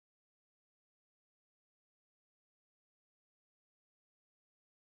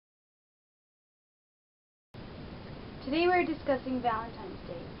Today we're discussing Valentine's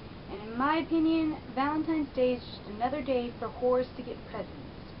Day, and in my opinion, Valentine's Day is just another day for whores to get presents.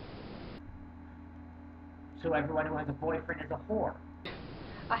 So everyone who has a boyfriend is a whore?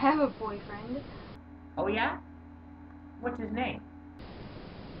 I have a boyfriend. Oh yeah? What's his name?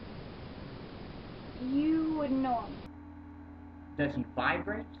 You wouldn't know him. Does he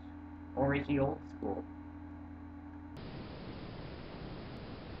vibrate? Or is he old school?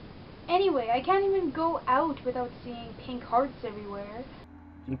 Anyway, I can't even go out without seeing pink hearts everywhere.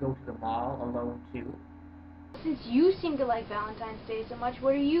 Do you go to the mall alone too? Since you seem to like Valentine's Day so much,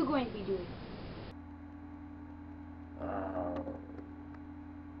 what are you going to be doing?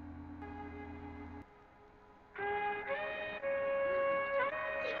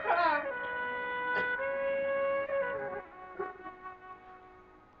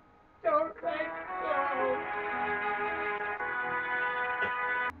 Don't let go.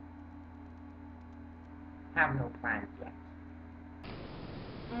 Have no plans yet.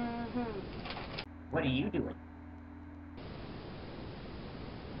 What are you doing?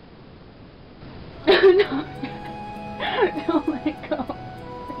 No. Don't let go.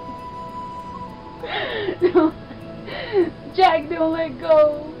 No. Jack, don't let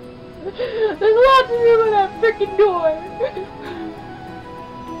go. There's lots of room on that frickin' door.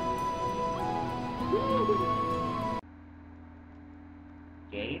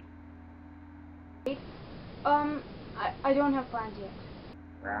 Jade? I don't have plans yet.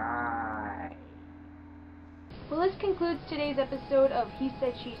 Right. Well, this concludes today's episode of He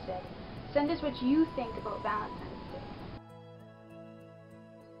Said, She Said. Send us what you think about Valentine's.